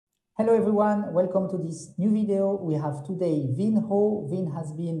Hello everyone, welcome to this new video. We have today Vinh Ho. Vinh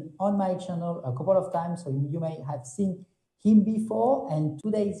has been on my channel a couple of times, so you may have seen him before. And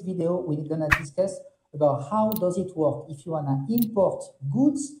today's video, we're gonna discuss about how does it work if you wanna import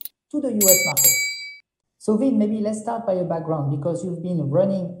goods to the US market. So Vinh, maybe let's start by your background because you've been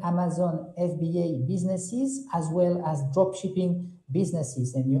running Amazon FBA businesses as well as dropshipping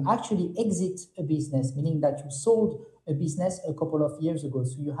businesses, and you actually exit a business, meaning that you sold a business a couple of years ago.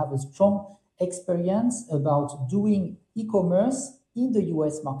 So you have a strong experience about doing e-commerce in the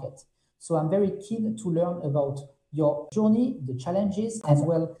US market. So I'm very keen to learn about your journey, the challenges, as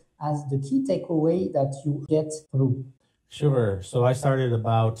well as the key takeaway that you get through. Sure. So I started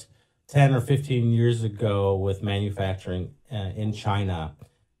about 10 or 15 years ago with manufacturing in China.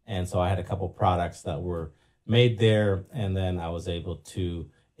 And so I had a couple products that were made there, and then I was able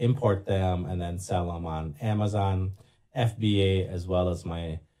to import them and then sell them on Amazon FBA as well as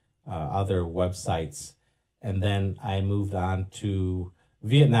my other websites. And then I moved on to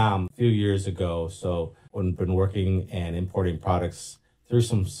Vietnam a few years ago. So I've been working and importing products through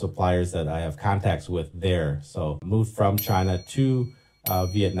some suppliers that I have contacts with there. So moved from China to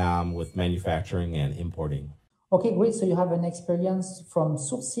Vietnam with manufacturing and importing. Okay, great. So you have an experience from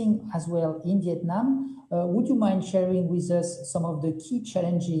sourcing as well in Vietnam. Would you mind sharing with us some of the key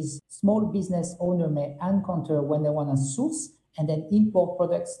challenges small business owner may encounter when they want to source and then import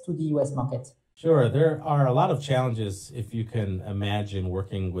products to the US market? Sure. There are a lot of challenges if you can imagine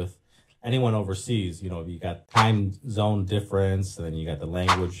working with anyone overseas. You know, you got time zone difference, and then you got the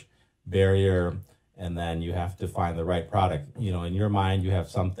language barrier, and then you have to find the right product. You know, in your mind, you have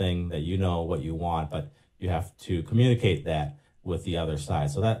something that you know what you want, but you have to communicate that with the other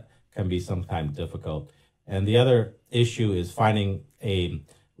side. So that can be sometimes difficult. And the other issue is finding a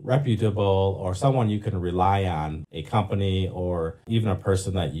reputable or someone you can rely on, a company or even a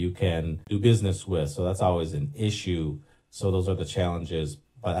person that you can do business with. So that's always an issue. So those are the challenges.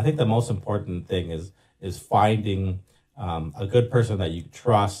 But I think the most important thing is finding a good person that you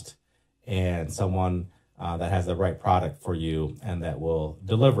trust and someone that has the right product for you and that will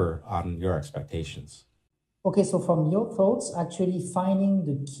deliver on your expectations. Okay, so from your thoughts, actually finding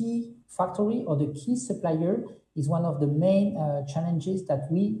the key factory or the key supplier is one of the main challenges that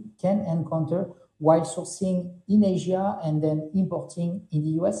we can encounter while sourcing in Asia and then importing in the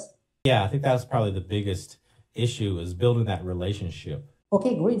US? Yeah, I think that's probably the biggest issue is building that relationship.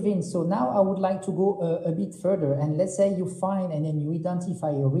 Okay, great, Vin. So now I would like to go a bit further, and let's say you find and then you identify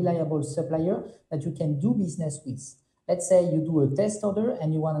a reliable supplier that you can do business with. Let's say you do a test order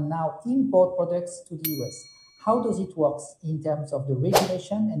and you want to now import products to the US. How does it work in terms of the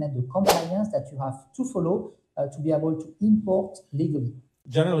regulation and then the compliance that you have to follow to be able to import legally?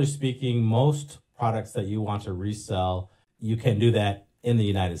 Generally speaking, most products that you want to resell, you can do that in the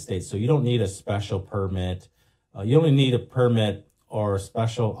United States. So you don't need a special permit. You only need a permit or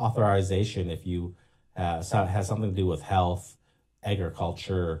special authorization if you has something to do with health,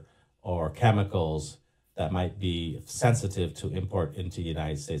 agriculture, or chemicals that might be sensitive to import into the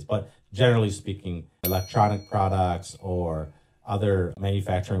United States. But generally speaking, electronic products or other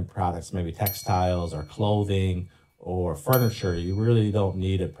manufacturing products, maybe textiles or clothing or furniture, you really don't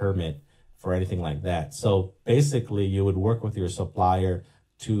need a permit for anything like that. So basically, you would work with your supplier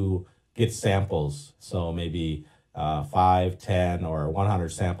to get samples. So maybe 5, 10, or 100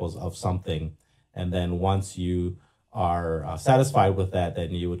 samples of something. And then once you are satisfied with that,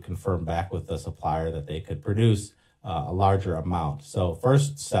 then you would confirm back with the supplier that they could produce a larger amount. So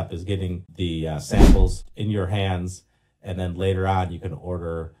first step is getting the samples in your hands, and then later on you can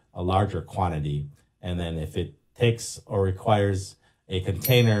order a larger quantity. And then if it takes or requires a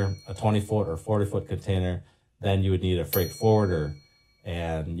container, a 20-foot or 40-foot container, then you would need a freight forwarder.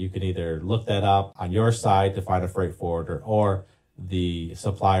 And you can either look that up on your side to find a freight forwarder, or the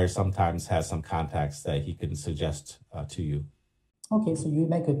supplier sometimes has some contacts that he can suggest to you. Okay, so you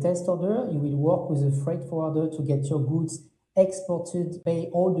make a test order, you will work with a freight forwarder to get your goods exported, pay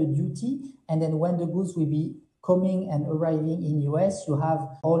all the duty, and then when the goods will be coming and arriving in US, you have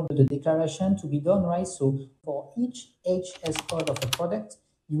all the declaration to be done, right? So for each HS code of a product,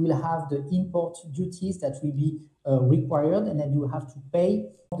 you will have the import duties that will be required, and then you have to pay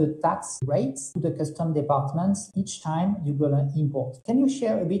the tax rates to the custom departments each time you're gonna import. Can you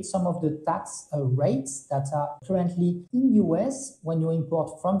share a bit some of the tax rates that are currently in US when you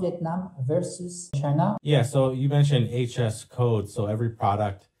import from Vietnam versus China? Yeah, so you mentioned HS code. So every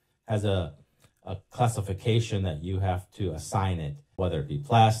product has a classification that you have to assign it, whether it be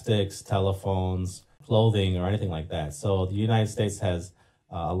plastics, telephones, clothing, or anything like that. So the United States has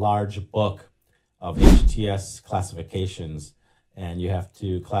a large book of HTS classifications and you have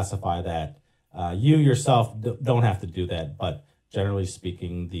to classify that. You yourself don't have to do that, but generally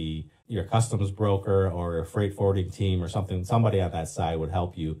speaking, your customs broker or a freight forwarding team or somebody on that side would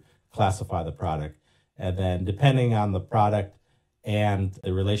help you classify the product. And then depending on the product and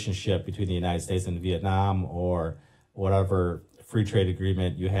the relationship between the United States and Vietnam, or whatever free trade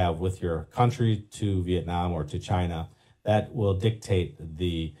agreement you have with your country to Vietnam or to China, that will dictate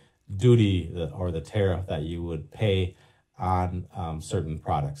the duty or the tariff that you would pay on certain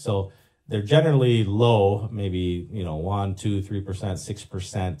products. So they're generally low, maybe 1, 2, 3%,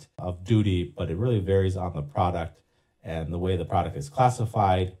 6% of duty, but it really varies on the product and the way the product is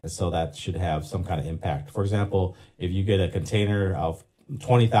classified. So that should have some kind of impact. For example, if you get a container of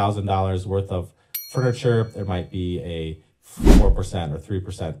 $20,000 worth of furniture, there might be a 4% or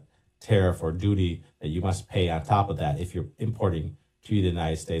 3% tariff or duty that you must pay on top of that if you're importing to the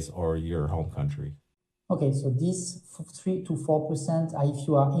United States or your home country. Okay, so this 3 to 4% are if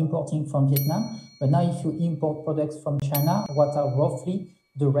you are importing from Vietnam, but now if you import products from China, what are roughly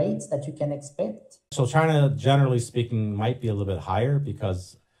the rates that you can expect? So China, generally speaking, might be a little bit higher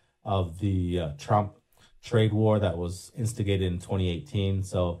because of the Trump trade war that was instigated in 2018.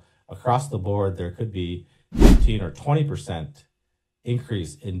 So across the board, there could be 15 or 20%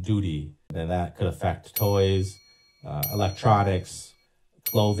 increase in duty, and that could affect toys, electronics,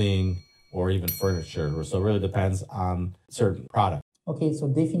 clothing, or even furniture. So it really depends on certain products. Okay, so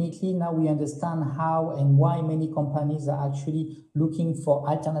definitely now we understand how and why many companies are actually looking for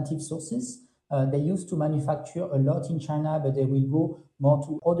alternative sources. They used to manufacture a lot in China, but they will go more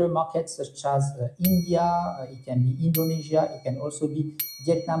to other markets such as India, it can be Indonesia, it can also be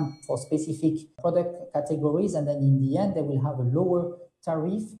Vietnam for specific product categories. And then in the end, they will have a lower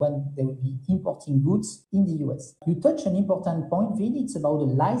tariff when they will be importing goods in the US. You touch an important point, Vin. It's about a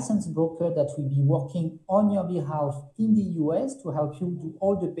licensed broker that will be working on your behalf in the US to help you do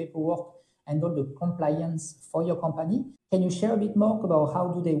all the paperwork and all the compliance for your company. Can you share a bit more about how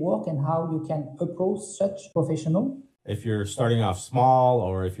do they work and how you can approach such professional? If you're starting off small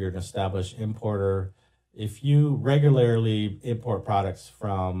or if you're an established importer, if you regularly import products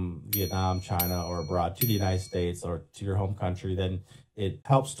from Vietnam, China, or abroad to the United States or to your home country, then it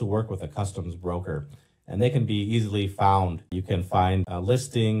helps to work with a customs broker, and they can be easily found. You can find a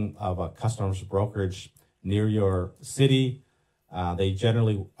listing of a customs brokerage near your city. They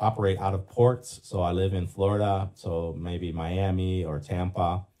generally operate out of ports. So I live in Florida, so maybe Miami or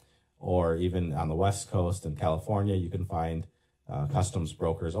Tampa, or even on the West Coast in California, you can find customs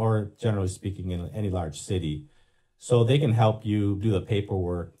brokers, or generally speaking in any large city. So they can help you do the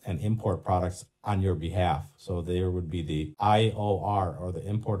paperwork and import products on your behalf. So there would be the IOR, or the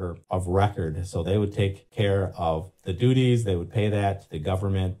importer of record. So they would take care of the duties, they would pay that to the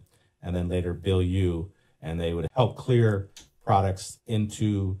government, and then later bill you, and they would help clear products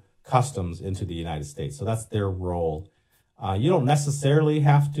into customs into the United States. So that's their role. You don't necessarily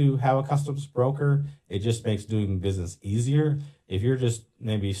have to have a customs broker. It just makes doing business easier. If you're just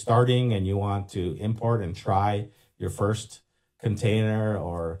maybe starting and you want to import and try your first container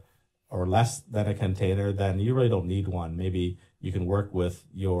or less than a container, then you really don't need one. Maybe you can work with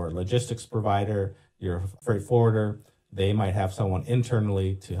your logistics provider, your freight forwarder. They might have someone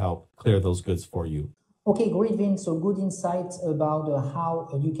internally to help clear those goods for you. Okay, great, Vin. So good insights about how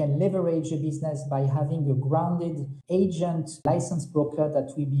you can leverage a business by having a grounded agent, licensed broker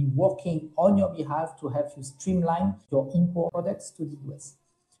that will be working on your behalf to help you streamline your import products to the US.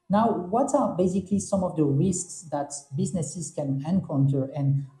 Now, what are basically some of the risks that businesses can encounter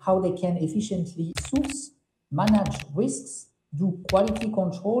and how they can efficiently source, manage risks, do quality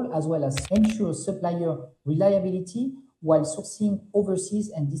control, as well as ensure supplier reliability while sourcing overseas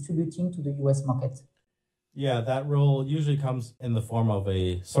and distributing to the US market? Yeah, that role usually comes in the form of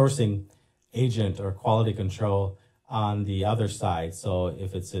a sourcing agent or quality control on the other side. So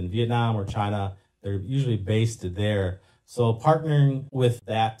if it's in Vietnam or China, they're usually based there. So partnering with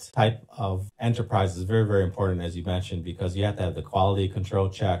that type of enterprise is very, very important, as you mentioned, because you have to have the quality control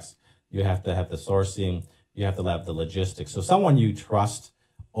checks, you have to have the sourcing, you have to have the logistics. So someone you trust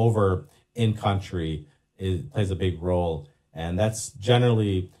over in country plays a big role. And that's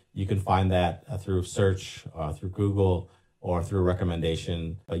generally, you can find that through search, through Google, or through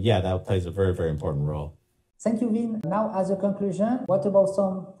recommendation. But yeah, that plays a very, very important role. Thank you, Vin. Now, as a conclusion, what about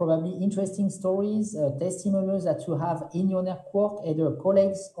some probably interesting stories, testimonials that you have in your network, either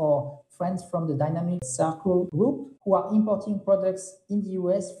colleagues or friends from the Dynamic Circle group who are importing products in the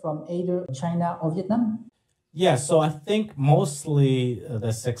US from either China or Vietnam? Yeah, so I think mostly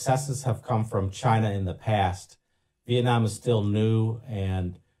the successes have come from China in the past. Vietnam is still new,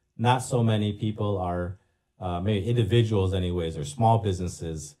 and not so many people are maybe individuals anyways, or small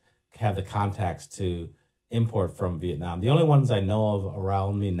businesses have the contacts to import from Vietnam. The only ones I know of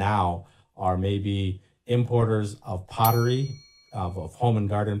around me now are maybe importers of pottery, of home and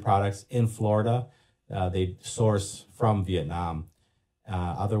garden products in Florida. They source from Vietnam.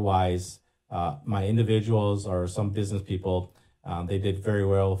 Otherwise, my individuals or some business people, they did very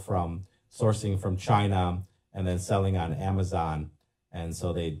well from sourcing from China and then selling on Amazon. And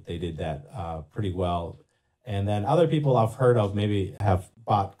so they did that pretty well. And then other people I've heard of maybe have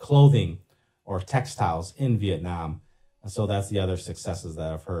bought clothing or textiles in Vietnam. So that's the other successes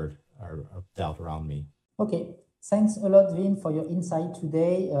that I've heard are dealt around me. Okay, thanks a lot, Vin, for your insight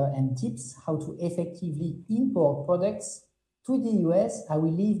today and tips how to effectively import products to the US. I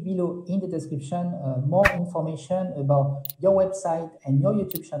will leave below in the description more information about your website and your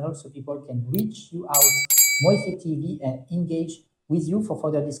YouTube channel so people can reach you out more effectively and engage with you for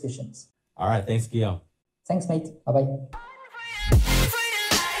further discussions. All right, thanks, Guillaume. Thanks, mate. Bye-bye.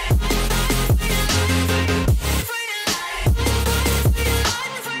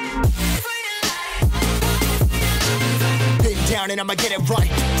 Down and I'ma get it right,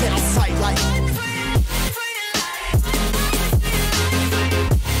 dead on sight like